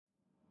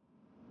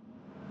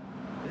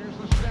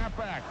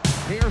back.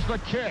 Here's the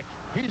kick.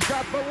 He's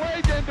got the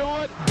leg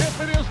into it.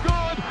 If it is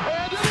good,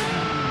 and it is!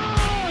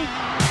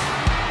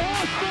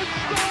 Austin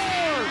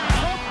Starr,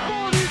 a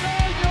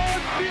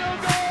 49-yard field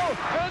goal,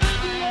 and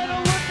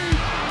Indiana leads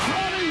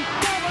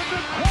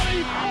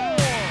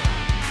 27-24.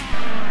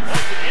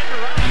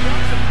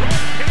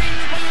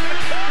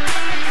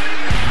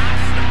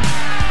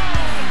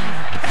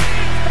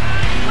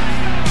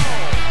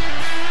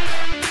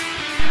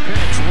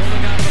 Pitch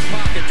rolling out of the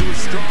pocket to a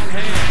strong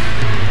hand.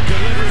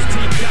 Delivers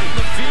deep down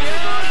the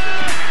field.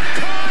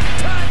 Caught,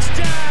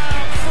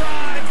 touchdown,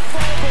 Fried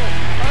Fogel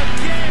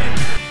again.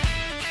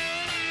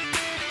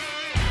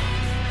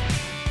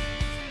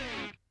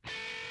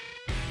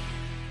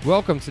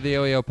 Welcome to the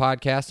OEO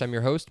Podcast. I'm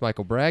your host,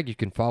 Michael Bragg. You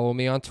can follow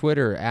me on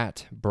Twitter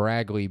at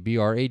Bragley,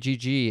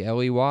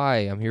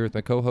 Braggley. I'm here with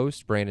my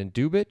co-host, Brandon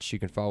Dubich. You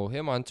can follow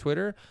him on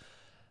Twitter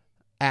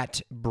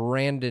at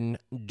Brandon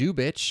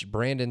Dubich.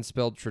 Brandon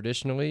spelled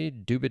traditionally,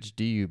 Dubich,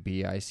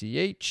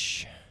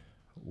 D-U-B-I-C-H.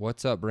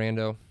 What's up,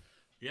 Brando?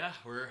 Yeah,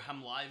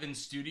 I'm live in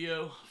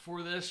studio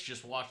for this.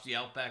 Just watched the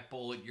Outback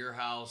Bowl at your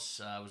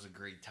house. It was a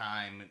great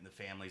time, and the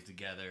families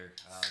together.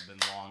 Been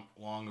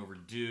long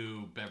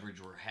overdue. Beverage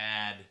were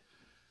had.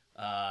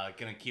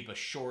 Gonna keep a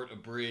short,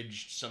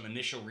 abridged, some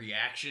initial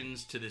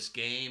reactions to this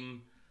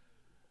game.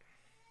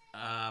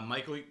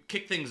 Michael,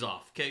 kick things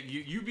off. Okay,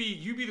 you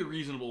be the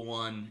reasonable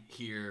one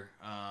here.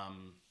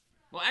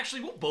 Well,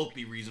 actually, we'll both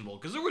be reasonable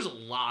because there was a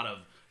lot of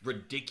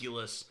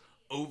ridiculous,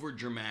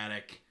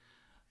 overdramatic,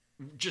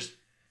 just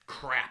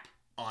crap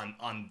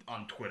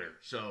on Twitter.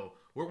 So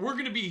we're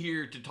gonna be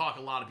here to talk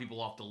a lot of people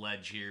off the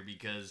ledge here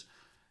because,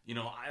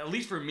 at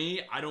least for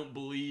me, I don't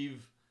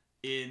believe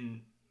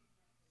in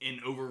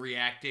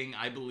overreacting.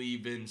 I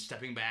believe in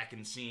stepping back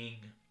and seeing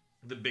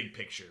the big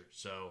picture.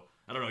 So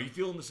I don't know. You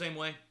feeling the same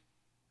way?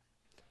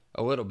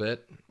 A little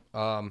bit.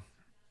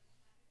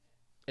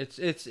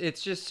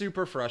 It's just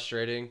super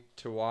frustrating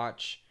to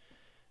watch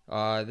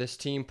this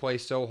team play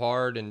so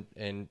hard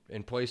and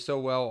play so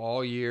well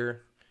all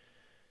year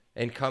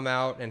and come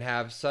out and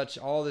have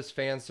all this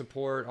fan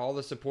support, all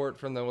the support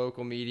from the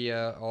local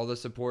media, all the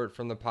support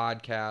from the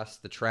podcasts,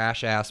 the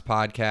trash-ass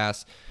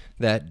podcasts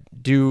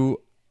that do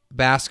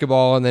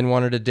basketball and then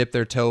wanted to dip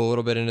their toe a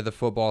little bit into the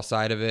football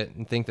side of it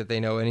and think that they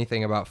know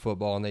anything about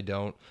football, and they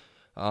don't.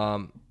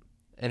 And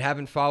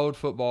haven't followed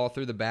football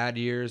through the bad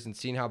years and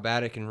seen how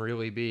bad it can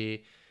really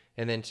be,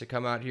 and then to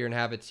come out here and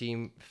have a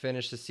team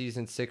finish the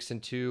season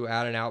 6-2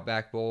 at an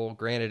Outback Bowl,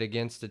 granted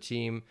against a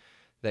team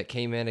that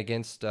came in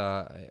against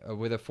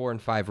with a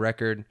 4-5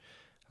 record,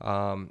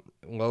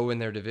 low in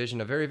their division,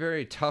 a very,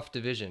 very tough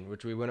division,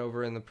 which we went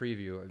over in the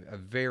preview, a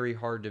very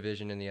hard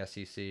division in the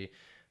SEC,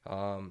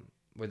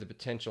 with a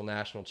potential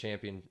national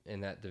champion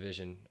in that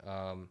division.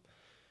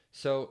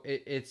 So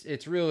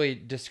it's really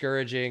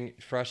discouraging,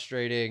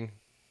 frustrating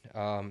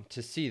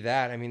to see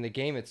that. I mean, the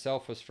game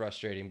itself was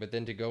frustrating, but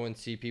then to go and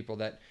see people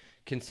that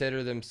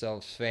consider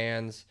themselves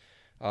fans,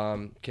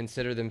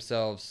 consider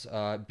themselves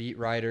beat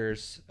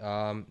writers,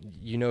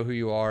 you know who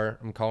you are.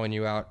 I'm calling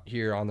you out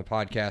here on the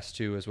podcast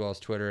too, as well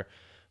as Twitter.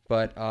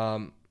 But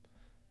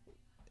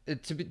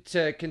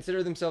to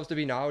consider themselves to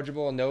be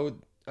knowledgeable and know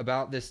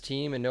about this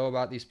team and know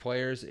about these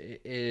players,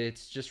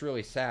 it's just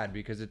really sad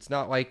because it's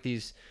not like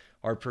these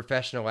are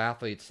professional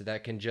athletes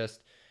that can just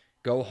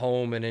go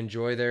home and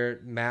enjoy their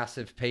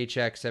massive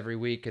paychecks every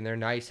week and their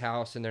nice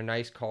house and their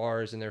nice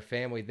cars and their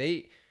family.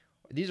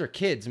 These are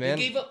kids, man.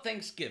 They gave up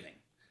Thanksgiving.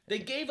 They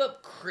gave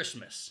up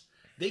Christmas.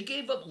 They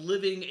gave up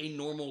living a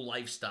normal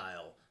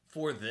lifestyle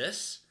for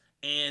this,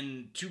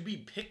 and to be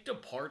picked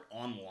apart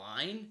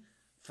online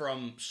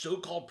from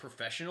so-called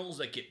professionals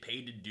that get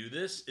paid to do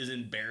this is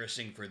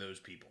embarrassing for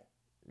those people.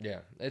 Yeah,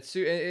 it's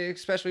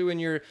especially when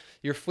you're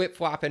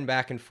flip-flopping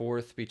back and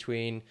forth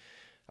between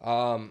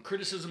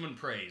criticism and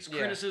praise, and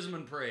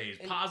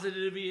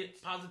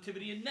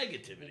positivity and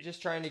negativity.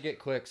 Just trying to get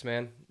clicks,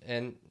 man.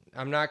 And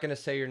I'm not going to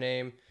say your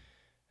name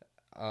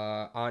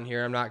on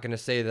here. I'm not going to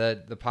say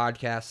the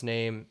podcast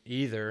name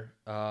either,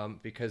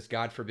 because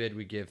God forbid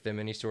we give them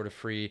any sort of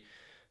free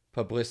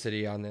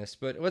publicity on this.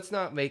 But let's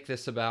not make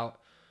this about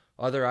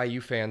other IU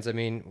fans. I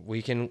mean,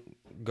 we can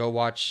go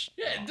watch.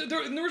 Yeah,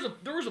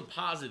 there was a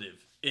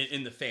positive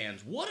in the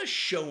fans. What a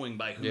showing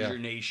by Hoosier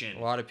Nation.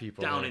 A lot of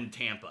people down in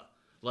Tampa.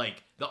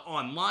 Like the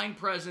online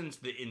presence,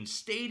 the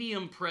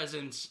in-stadium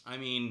presence. I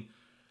mean,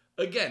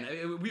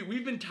 again,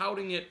 we've been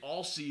touting it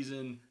all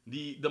season.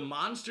 The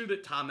monster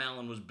that Tom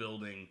Allen was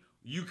building,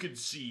 you could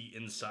see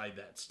inside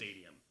that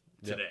stadium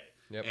today.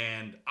 Yep.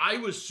 And I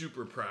was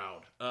super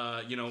proud.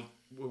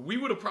 We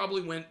would have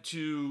probably went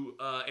to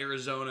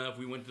Arizona if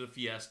we went to the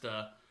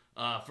Fiesta.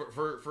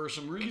 For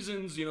some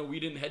reasons, we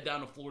didn't head down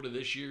to Florida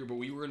this year, but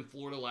we were in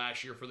Florida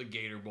last year for the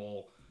Gator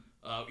Bowl.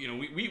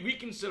 We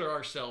consider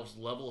ourselves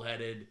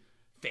level-headed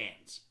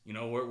fans.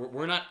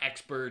 We're not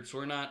experts.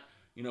 We're not,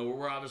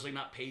 we're obviously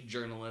not paid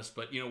journalists,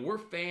 but we're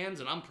fans,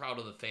 and I'm proud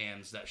of the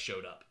fans that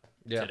showed up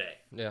today.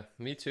 Yeah,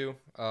 me too.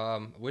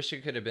 Wish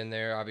it could have been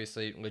there.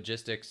 Obviously,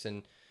 logistics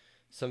and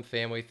some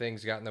family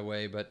things got in the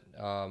way, but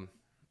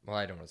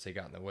I don't want to say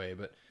got in the way,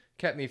 but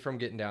kept me from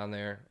getting down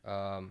there.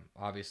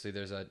 Obviously,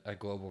 there's a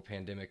global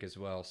pandemic as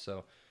well.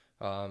 So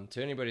to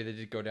anybody that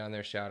did go down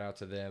there, shout out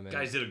to them. And,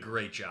 Guys did a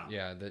great job.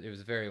 Yeah, it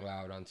was very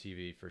loud on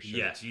TV for sure.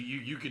 Yes,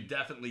 you could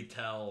definitely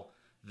tell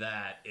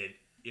that it,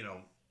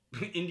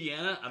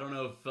 Indiana, I don't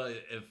know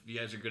if you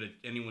guys are good at,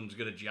 anyone's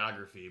good at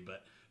geography,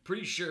 but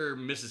pretty sure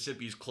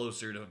Mississippi's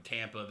closer to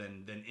Tampa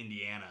than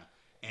Indiana.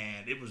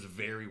 And it was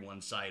very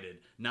one-sided,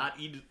 not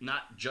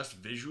just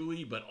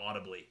visually, but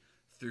audibly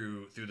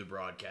through the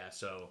broadcast.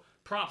 So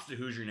props to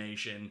Hoosier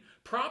Nation.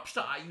 Props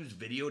to IU's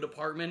video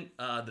department.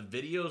 The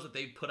videos that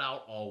they put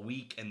out all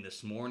week and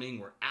this morning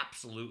were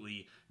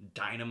absolutely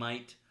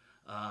dynamite.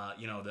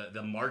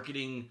 The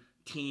marketing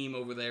team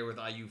over there with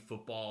IU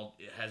football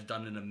has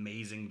done an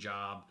amazing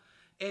job.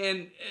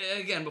 And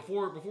again,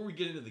 before we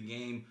get into the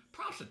game,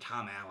 props to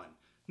Tom Allen,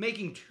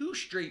 making 2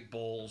 straight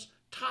bowls,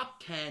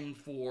 top 10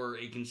 for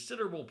a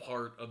considerable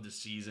part of the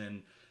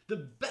season. The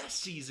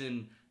best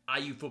season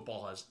IU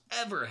football has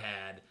ever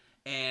had,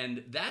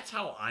 and that's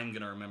how I'm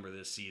going to remember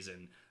this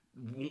season.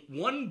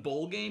 One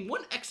bowl game,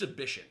 one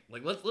exhibition.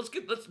 Like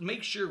let's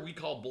make sure we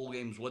call bowl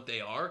games what they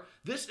are.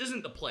 This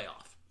isn't the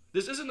playoff.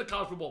 This isn't the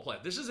college football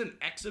playoff. This is an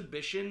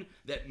exhibition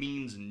that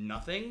means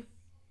nothing.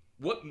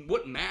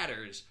 What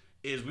matters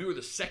is we were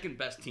the second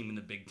best team in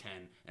the Big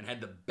Ten and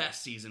had the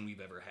best season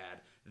we've ever had.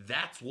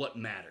 That's what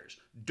matters.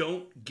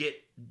 Don't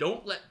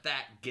let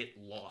that get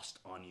lost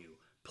on you,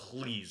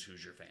 please,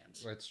 Hoosier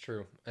fans. That's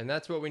true, and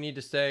that's what we need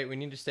to stay. We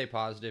need to stay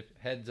positive.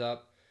 Heads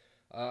up.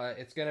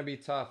 It's going to be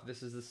tough.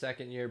 This is the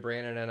second year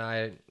Brandon and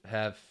I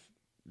have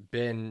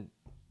been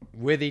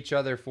with each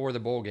other for the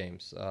bowl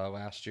games.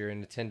 Last year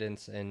in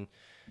attendance in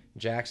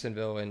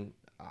Jacksonville, and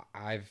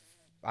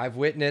I've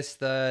witnessed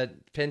the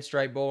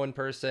Pinstripe Bowl in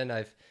person.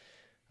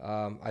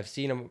 I've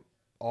seen them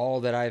all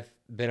that I've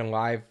been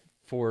alive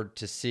for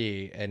to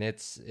see, and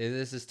this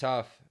is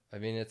tough. I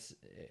mean,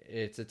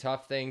 it's a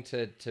tough thing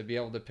to be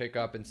able to pick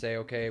up and say,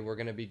 okay, we're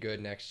going to be good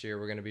next year.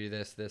 We're going to be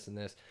this, and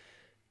this.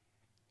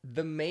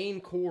 The main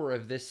core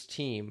of this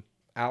team,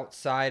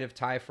 outside of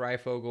Ty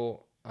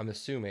Freifogel, I'm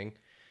assuming,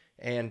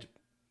 and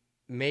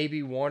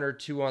maybe 1 or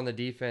 2 on the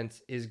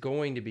defense, is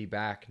going to be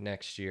back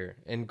next year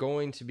and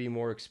going to be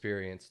more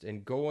experienced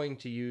and going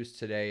to use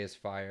today as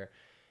fire.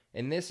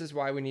 And this is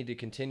why we need to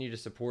continue to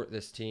support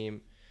this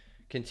team,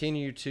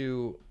 continue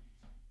to...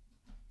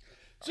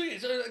 So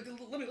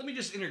let me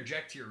just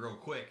interject here real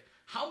quick.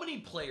 How many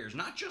players,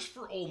 not just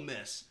for Ole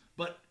Miss,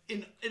 but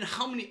in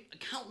how many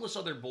countless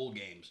other bowl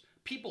games,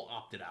 people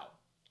opted out?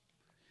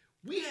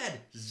 We had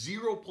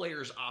 0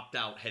 players opt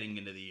out heading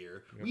into the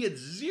year. Yep. We had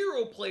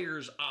 0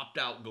 players opt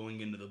out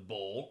going into the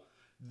bowl.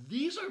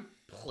 These are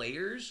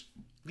players.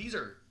 These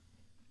are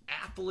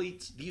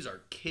athletes. These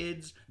are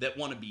kids that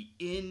want to be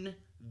in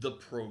the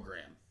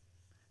program.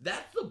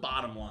 That's the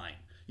bottom line.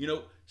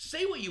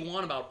 Say what you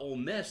want about Ole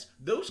Miss.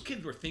 Those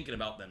kids were thinking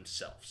about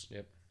themselves.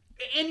 Yep.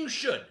 And you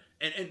should.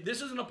 And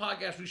this isn't a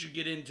podcast we should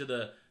get into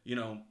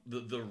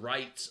the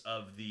rights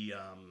of the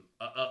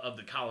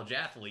college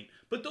athlete,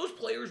 but those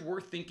players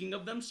were thinking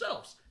of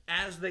themselves,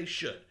 as they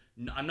should.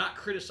 I'm not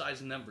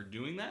criticizing them for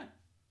doing that,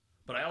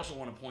 but I also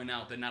want to point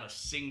out that not a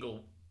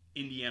single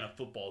Indiana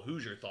football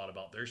Hoosier thought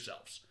about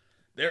themselves.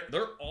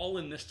 They're all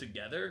in this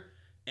together,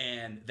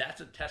 and that's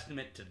a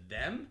testament to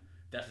them.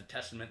 That's a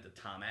testament to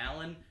Tom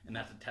Allen, and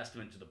that's a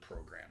testament to the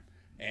program.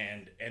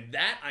 And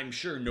that I'm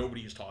sure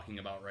nobody is talking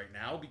about right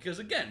now because,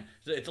 again,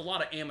 it's a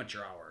lot of amateur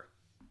hour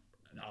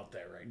out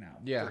there right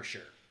now, for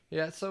sure.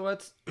 Yeah, so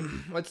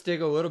let's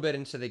dig a little bit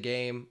into the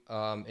game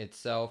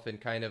itself and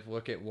kind of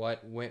look at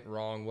what went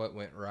wrong, what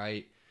went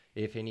right,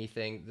 if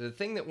anything. The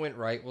thing that went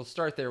right, we'll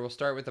start there. We'll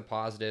start with the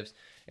positives.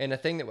 And the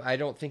thing that I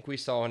don't think we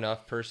saw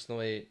enough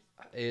personally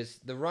is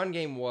the run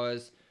game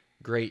was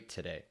great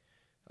today.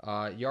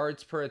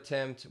 Yards per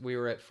attempt, we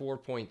were at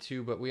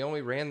 4.2, but we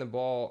only ran the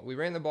ball. We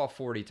ran the ball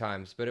 40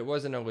 times, but it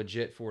wasn't a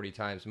legit 40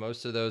 times.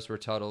 Most of those were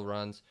tuttle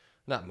runs.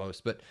 Not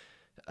most, but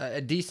a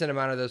decent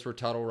amount of those were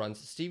tuttle runs.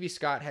 Stevie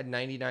Scott had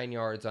 99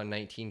 yards on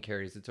 19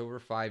 carries. It's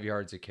over 5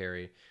 yards a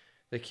carry.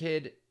 The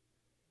kid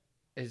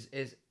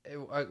it's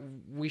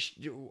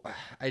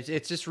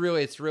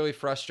really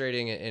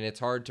frustrating, and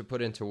it's hard to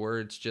put into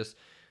words just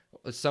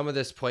some of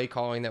this play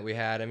calling that we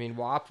had. I mean,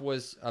 Wap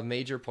was a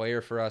major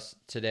player for us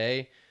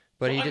today.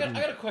 But I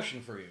got a question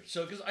for you.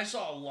 So, because I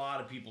saw a lot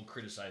of people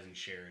criticizing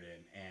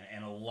Sheridan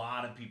and a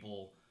lot of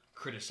people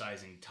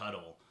criticizing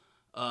Tuttle.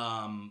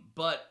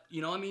 But,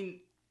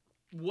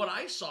 what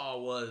I saw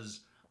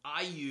was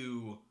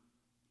IU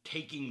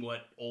taking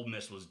what Ole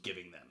Miss was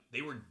giving them.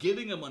 They were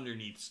giving them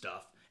underneath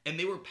stuff, and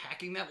they were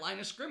packing that line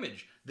of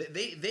scrimmage.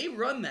 They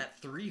run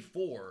that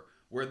 3-4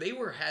 where they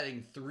were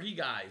having 2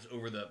 guys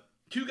over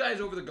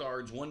the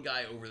guards, 1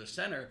 guy over the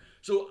center.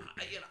 So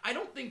I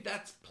don't think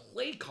that's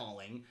play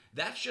calling.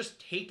 That's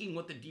just taking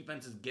what the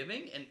defense is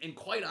giving. And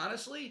quite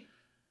honestly,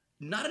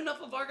 not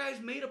enough of our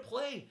guys made a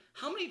play.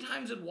 How many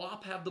times did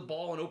Wap have the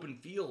ball in open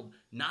field,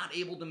 not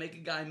able to make a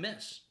guy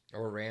miss?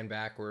 Or ran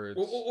backwards.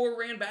 Or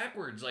ran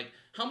backwards. Like,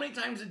 how many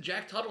times did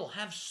Jack Tuttle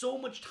have so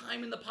much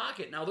time in the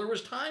pocket? Now, there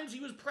was times he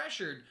was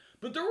pressured,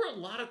 But there were a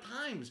lot of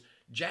times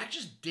Jack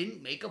just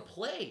didn't make a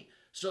play.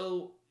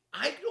 So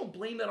I don't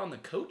blame that on the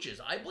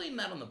coaches. I blame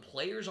that on the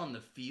players on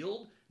the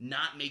field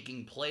not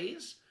making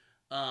plays.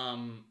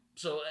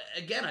 So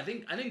again, I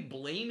think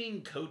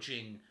blaming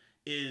coaching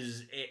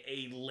is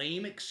a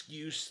lame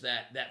excuse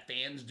that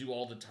fans do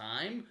all the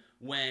time,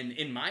 when,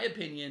 in my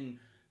opinion,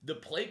 the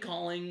play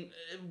calling,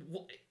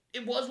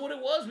 it was what it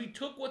was. We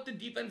took what the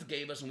defense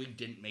gave us and we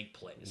didn't make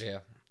plays. Yeah.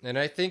 And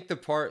I think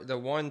the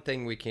one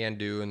thing we can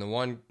do, and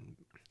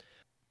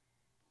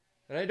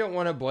I don't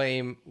want to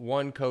blame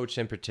one coach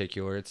in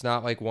particular. It's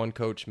not like one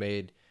coach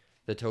made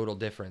the total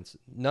difference.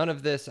 None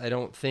of this, I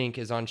don't think,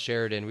 is on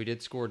Sheridan. We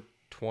did score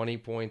 20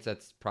 points.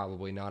 That's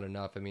probably not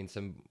enough. I mean,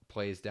 some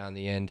plays down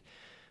the end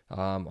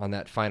on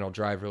that final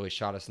drive really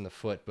shot us in the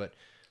foot. But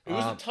it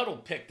was the Tuttle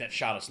pick that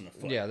shot us in the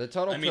foot. Yeah, the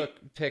Tuttle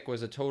pick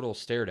was a total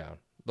stare down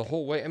the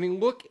whole way. I mean,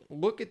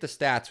 look at the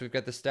stats. We've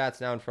got the stats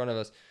now in front of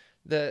us.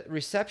 The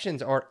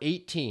receptions are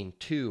 18,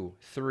 2,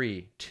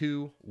 3,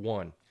 2,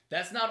 1.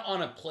 That's not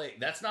on a play.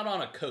 That's not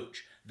on a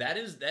coach. That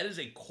is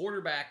a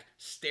quarterback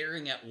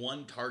staring at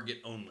one target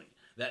only.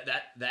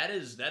 That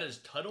is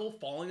Tuttle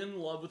falling in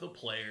love with a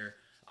player.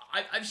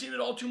 I've seen it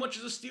all too much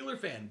as a Steeler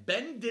fan.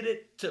 Ben did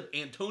it to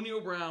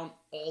Antonio Brown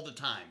all the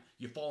time.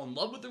 You fall in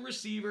love with the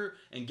receiver,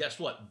 and guess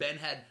what? Ben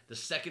had the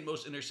second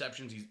most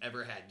interceptions he's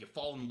ever had. You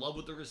fall in love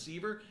with the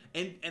receiver,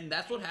 and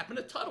that's what happened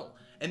to Tuttle.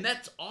 And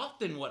that's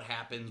often what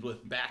happens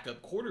with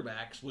backup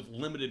quarterbacks with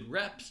limited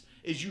reps,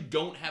 is you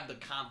don't have the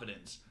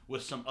confidence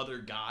with some other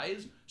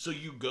guys, so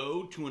you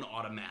go to an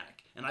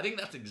automatic. And I think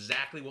that's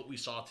exactly what we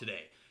saw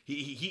today.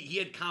 He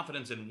had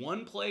confidence in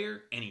one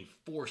player, and he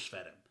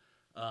force-fed him.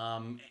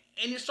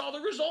 And you saw the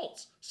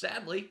results,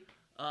 sadly.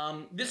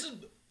 This is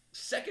the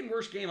second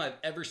worst game I've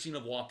ever seen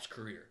of Wap's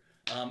career.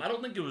 I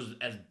don't think it was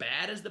as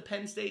bad as the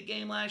Penn State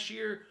game last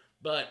year,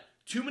 but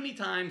too many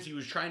times he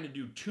was trying to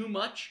do too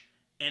much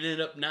and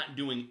ended up not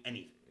doing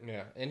anything.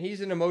 Yeah, and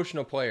he's an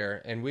emotional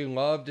player, and we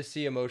love to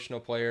see emotional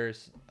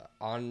players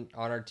on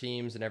our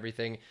teams and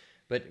everything.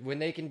 But when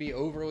they can be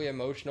overly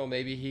emotional,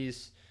 maybe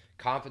he's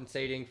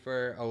compensating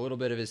for a little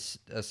bit of his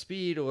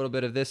speed, a little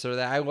bit of this or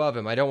that. I love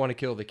him. I don't want to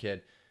kill the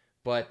kid.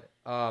 But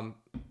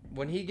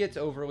when he gets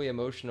overly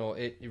emotional,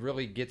 it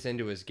really gets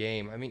into his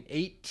game. I mean,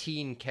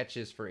 18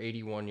 catches for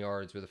 81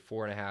 yards with a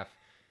 4.5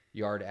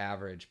 yard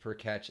average per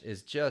catch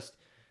is just,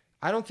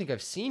 I don't think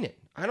I've seen it.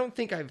 I don't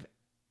think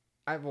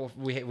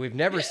we've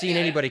never seen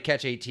anybody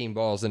catch 18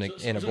 balls in a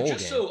bowl game.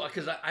 So,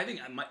 because I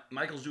think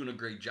Michael's doing a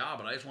great job,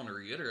 but I just want to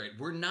reiterate,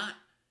 we're not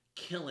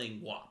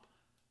killing Wap.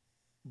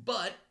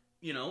 But,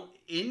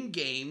 in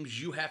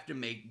games, you have to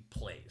make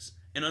plays.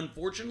 And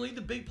unfortunately,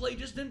 the big play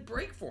just didn't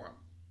break for him.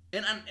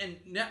 And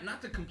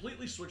not to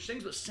completely switch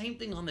things, but same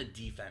thing on the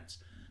defense.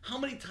 How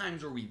many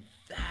times are we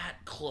that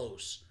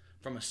close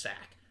from a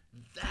sack?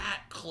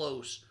 That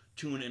close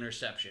to an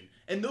interception?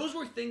 And those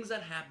were things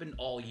that happened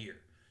all year.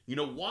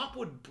 Wap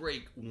would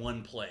break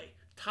one play.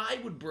 Ty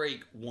would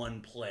break one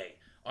play.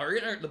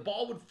 The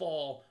ball would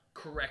fall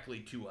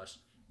correctly to us.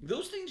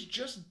 Those things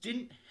just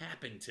didn't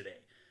happen today.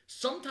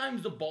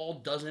 Sometimes the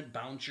ball doesn't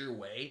bounce your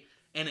way,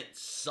 and it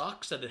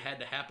sucks that it had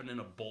to happen in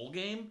a bowl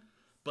game.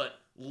 But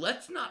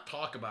let's not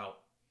talk about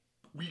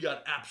we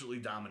got absolutely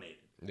dominated.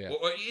 Yeah.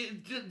 Or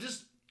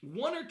just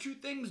one or two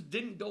things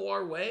didn't go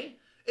our way.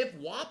 If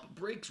Wap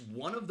breaks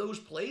one of those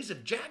plays,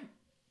 if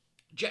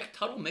Jack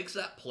Tuttle makes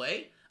that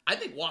play, I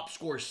think Wap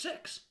scores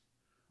 6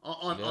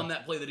 on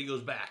that play that he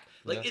goes back.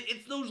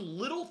 It's those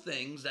little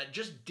things that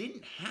just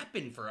didn't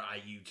happen for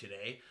IU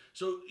today.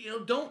 So,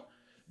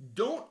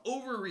 don't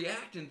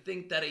overreact and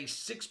think that a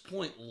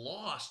 6-point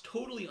loss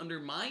totally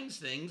undermines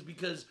things,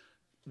 because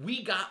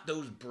we got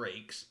those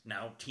breaks.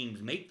 Now,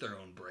 teams make their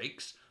own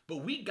breaks,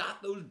 but we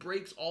got those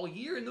breaks all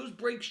year, and those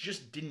breaks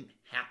just didn't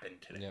happen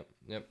today.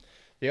 Yep.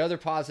 The other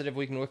positive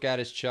we can look at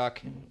is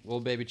Chuck,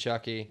 little baby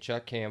Chucky,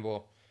 Chuck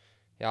Campbell,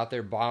 out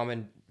there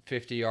bombing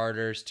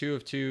 50-yarders, 2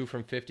 of 2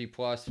 from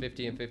 50+,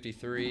 50 and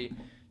 53,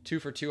 2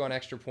 for 2 on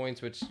extra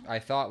points, which I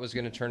thought was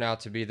going to turn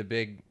out to be the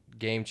big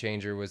game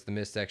changer, was the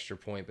missed extra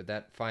point. But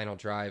that final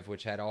drive,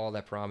 which had all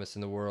that promise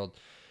in the world,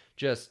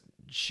 just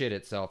shit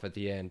itself at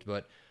the end.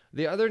 But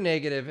the other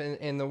negative,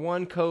 and the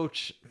one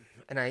coach,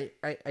 and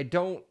I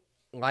don't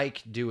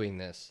like doing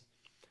this,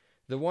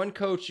 the one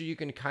coach you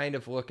can kind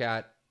of look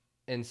at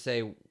and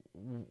say,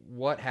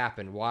 what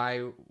happened?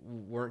 Why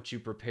weren't you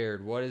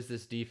prepared? What is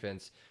this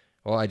defense?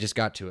 Well, I just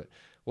got to it.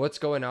 What's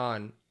going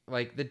on?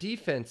 Like, the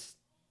defense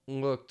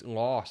looked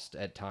lost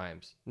at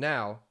times.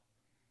 Now,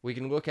 we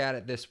can look at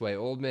it this way.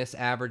 Ole Miss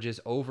averages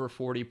over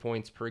 40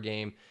 points per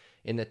game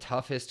in the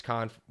toughest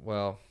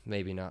well,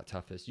 maybe not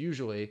toughest.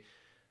 Usually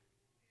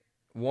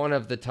one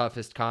of the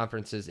toughest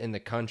conferences in the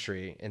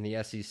country, in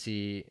the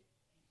SEC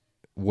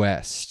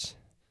West.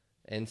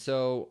 And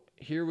so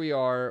here we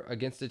are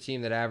against a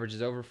team that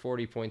averages over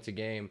 40 points a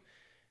game,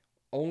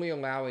 only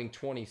allowing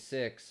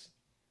 26.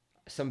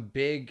 Some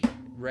big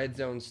red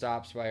zone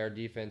stops by our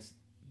defense,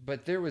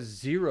 but there was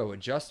zero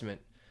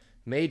adjustment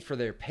made for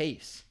their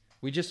pace.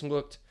 We just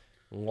looked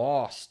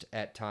lost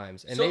at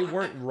times, and So they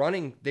weren't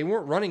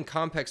running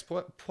complex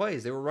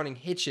plays. They were running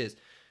hitches,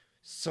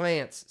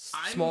 slants,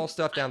 small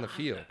stuff down the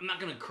field. I'm not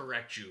going to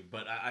correct you,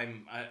 but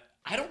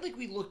I don't think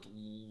we looked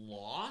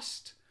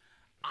lost.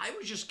 I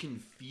was just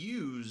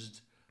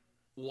confused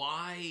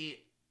why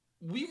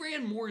we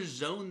ran more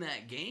zone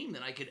that game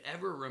than I could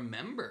ever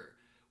remember.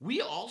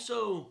 We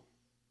also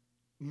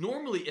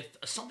normally, if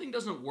something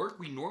doesn't work,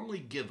 we normally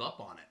give up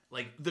on it.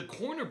 Like, the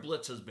corner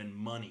blitz has been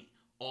money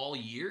all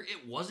year.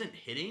 It wasn't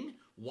hitting.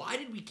 Why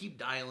did we keep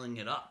dialing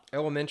it up?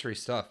 Elementary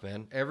stuff,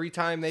 man. Every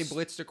time they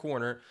blitzed a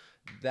corner,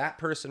 that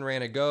person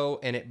ran a go,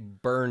 and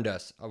it burned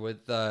us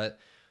with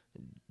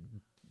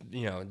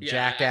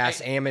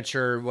jackass,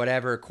 amateur,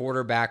 whatever,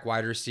 quarterback,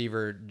 wide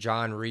receiver,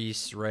 John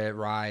Reese,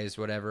 Rise,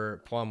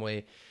 whatever,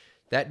 Plumlee.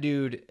 That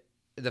dude,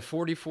 the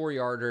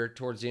 44-yarder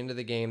towards the end of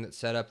the game that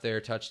set up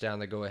their touchdown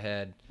to go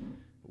ahead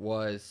it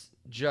was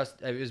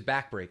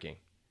backbreaking.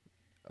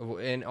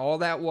 And all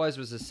that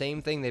was the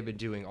same thing they've been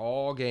doing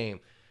all game.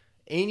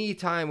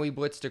 Anytime we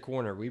blitzed a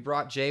corner, we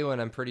brought Jalen,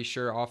 I'm pretty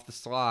sure, off the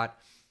slot,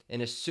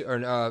 and it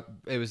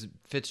was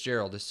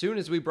Fitzgerald. As soon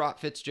as we brought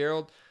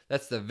Fitzgerald,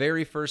 that's the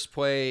very first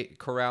play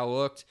Corral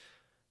looked,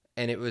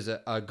 and it was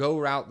a go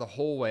route the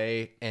whole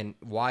way and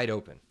wide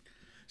open.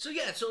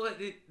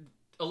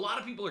 A lot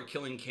of people are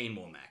killing Kane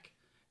Womack.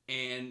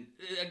 And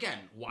again,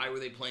 why were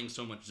they playing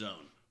so much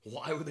zone?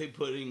 Why were they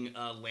putting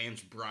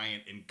Lance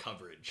Bryant in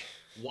coverage?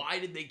 Why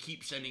did they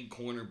keep sending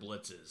corner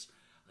blitzes?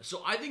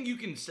 So I think you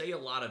can say a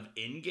lot of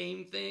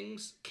in-game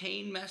things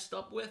Kane messed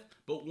up with,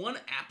 but one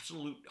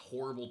absolute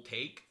horrible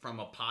take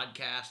from a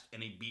podcast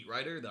and a beat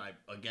writer that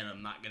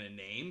I'm not going to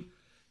name,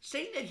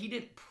 saying that he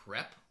didn't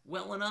prep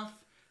well enough,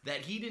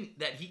 that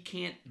he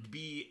can't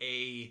be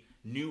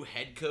a new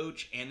head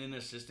coach and an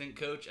assistant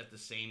coach at the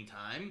same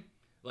time.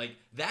 Like,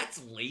 that's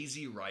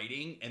lazy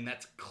writing and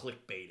that's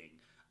clickbaiting.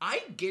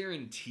 I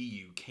guarantee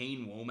you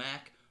Kane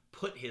Womack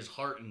put his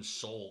heart and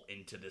soul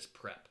into this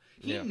prep.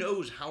 He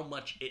knows how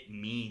much it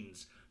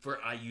means for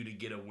IU to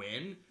get a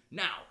win.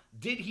 Now,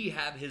 did he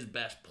have his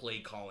best play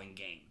calling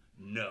game?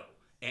 No.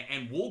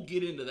 And we'll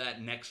get into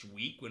that next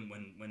week when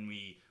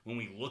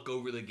we look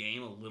over the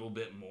game a little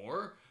bit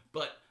more.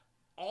 But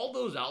all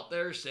those out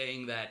there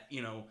saying that,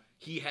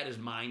 he had his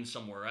mind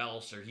somewhere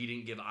else or he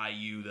didn't give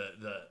IU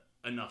the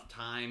enough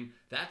time,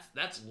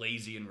 that's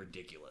lazy and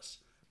ridiculous.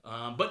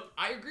 But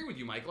I agree with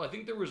you, Michael. I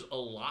think there was a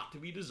lot to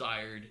be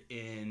desired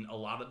in a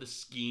lot of the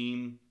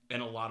scheme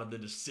and a lot of the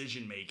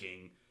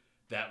decision-making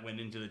that went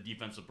into the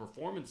defensive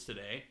performance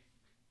today.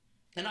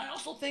 And I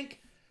also think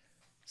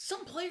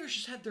some players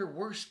just had their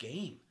worst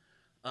game.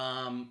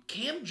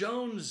 Cam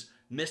Jones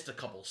missed a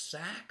couple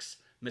sacks,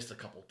 missed a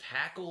couple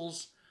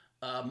tackles.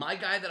 My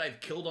guy that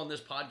I've killed on this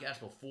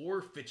podcast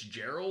before,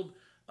 Fitzgerald,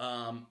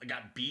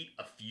 got beat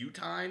a few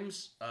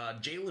times.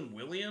 Jalen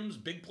Williams,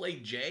 Big Play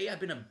Jay.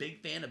 I've been a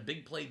big fan of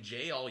Big Play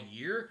Jay all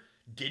year.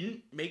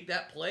 Didn't make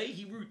that play.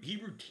 He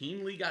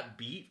routinely got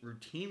beat,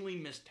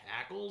 routinely missed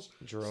tackles.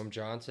 Jerome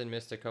Johnson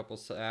missed a couple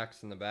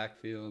sacks in the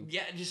backfield.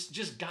 Yeah,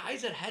 just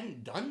guys that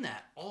hadn't done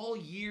that all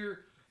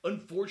year,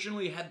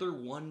 unfortunately had their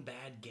one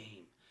bad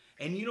game.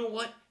 And you know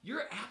what?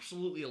 You're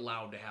absolutely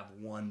allowed to have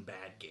one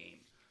bad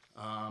game.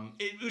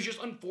 It was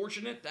just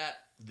unfortunate that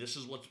this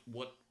is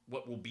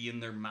what will be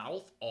in their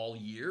mouth all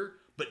year.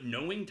 But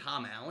knowing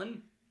Tom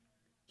Allen,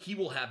 he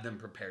will have them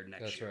prepared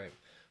next year. That's right.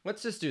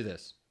 Let's just do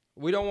this.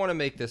 We don't want to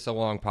make this a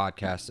long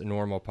podcast, a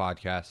normal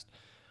podcast.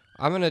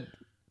 I'm going to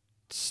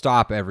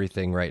stop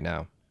everything right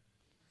now.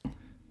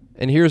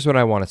 And here's what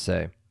I want to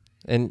say.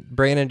 And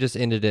Brandon just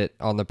ended it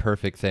on the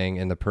perfect thing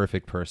and the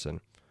perfect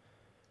person.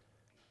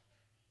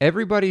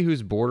 Everybody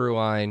who's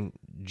borderline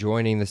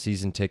joining the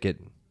season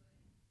ticket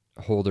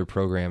holder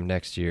program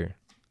next year,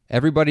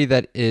 everybody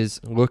that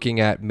is looking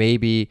at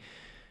maybe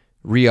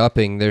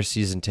re-upping their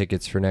season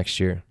tickets for next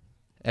year,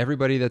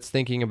 everybody that's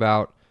thinking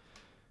about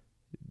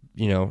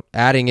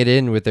adding it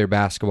in with their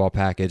basketball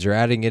package or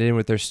adding it in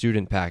with their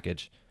student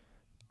package,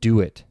 do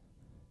it.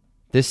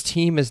 This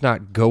team is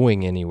not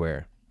going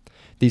anywhere.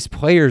 These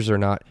players are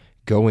not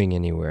going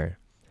anywhere.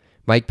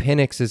 Mike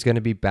Penix is going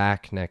to be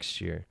back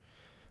next year.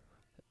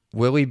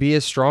 Will he be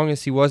as strong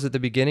as he was at the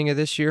beginning of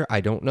this year?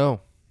 I don't know.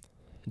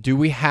 Do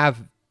we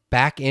have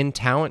back-end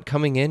talent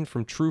coming in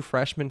from true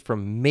freshmen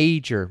from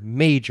major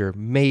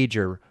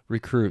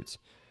recruits?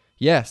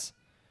 Yes.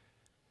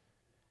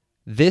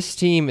 This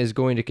team is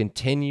going to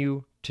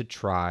continue to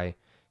try,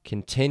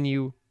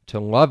 continue to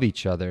love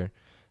each other,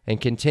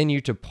 and continue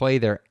to play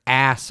their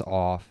ass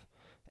off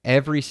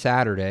every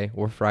Saturday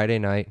or Friday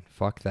night,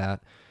 fuck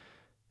that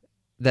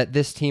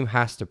this team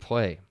has to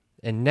play.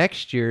 And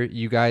next year,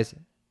 you guys,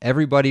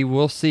 everybody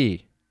will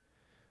see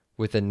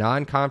with a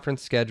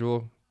non-conference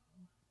schedule,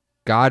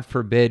 God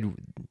forbid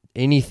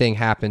anything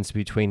happens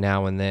between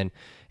now and then,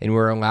 and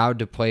we're allowed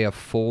to play a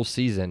full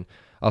season,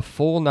 a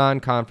full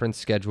non-conference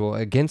schedule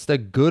against a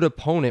good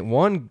opponent,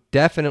 one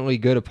definitely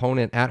good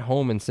opponent at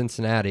home in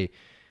Cincinnati,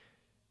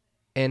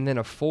 and then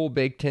a full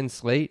Big Ten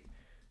slate.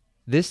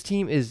 This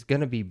team is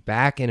going to be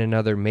back in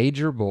another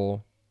major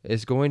bowl,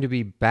 is going to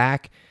be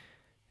back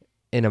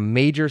in a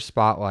major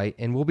spotlight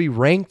and will be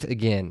ranked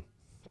again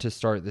to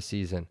start the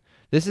season.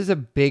 This is a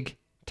big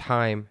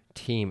time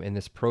team, and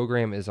this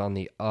program is on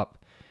the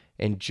up.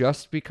 And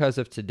just because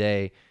of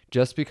today,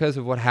 just because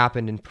of what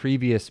happened in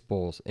previous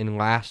bowls, in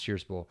last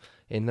year's bowl,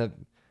 in the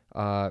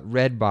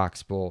Red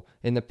Box Bowl,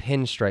 in the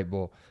Pinstripe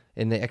Bowl,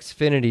 in the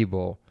Xfinity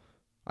Bowl,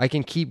 I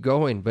can keep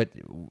going, but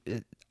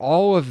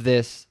all of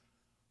this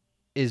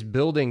is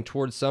building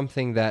towards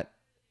something that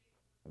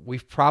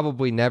we've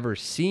probably never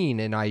seen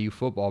in IU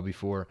football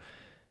before.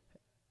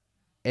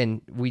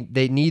 And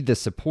they need the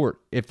support.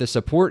 If the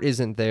support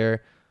isn't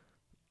there,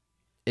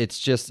 it's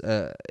just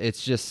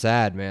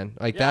sad, man.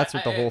 Like, that's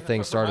what the whole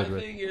thing started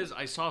with. The thing is,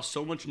 I saw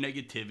so much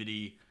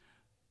negativity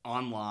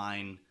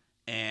online,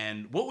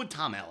 and what would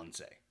Tom Allen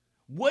say?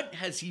 What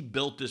has he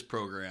built this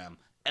program?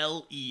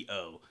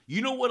 LEO.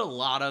 You know what a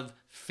lot of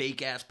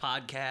fake-ass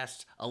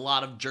podcasts, a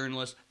lot of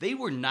journalists, they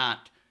were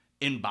not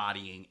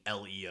embodying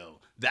LEO.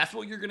 That's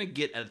what you're going to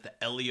get at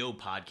the LEO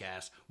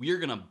podcast. We are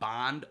going to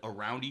bond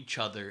around each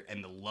other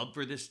and the love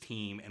for this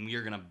team, and we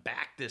are going to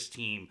back this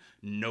team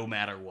no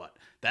matter what.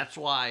 That's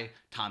why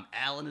Tom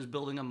Allen is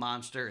building a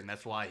monster, and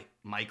that's why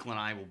Michael and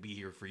I will be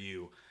here for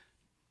you.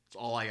 That's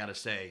all I got to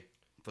say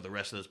for the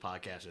rest of this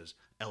podcast is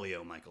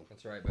LEO, Michael.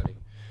 That's right, buddy.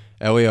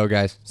 LEO,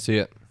 guys. See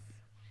ya.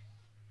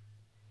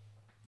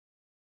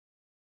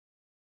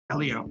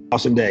 LEO.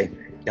 Awesome day.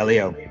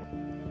 LEO.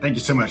 Thank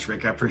you so much,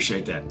 Rick. I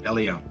appreciate that.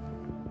 LEO.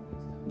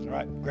 All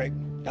right, great.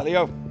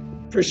 LEO.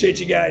 Appreciate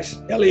you guys.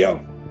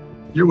 LEO.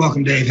 You're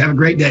welcome, Dave. Have a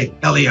great day.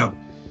 LEO.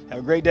 Have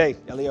a great day.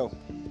 LEO.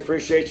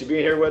 Appreciate you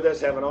being here with us.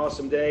 Have an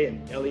awesome day,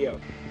 and LEO.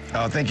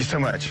 Oh, thank you so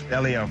much.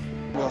 LEO.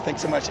 Well,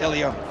 thanks so much.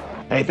 LEO.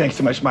 Hey, thanks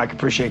so much, Mike.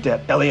 Appreciate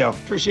that. LEO.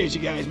 Appreciate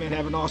you guys, man.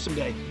 Have an awesome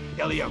day.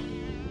 LEO.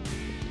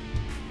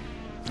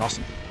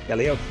 Awesome.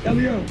 LEO.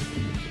 LEO.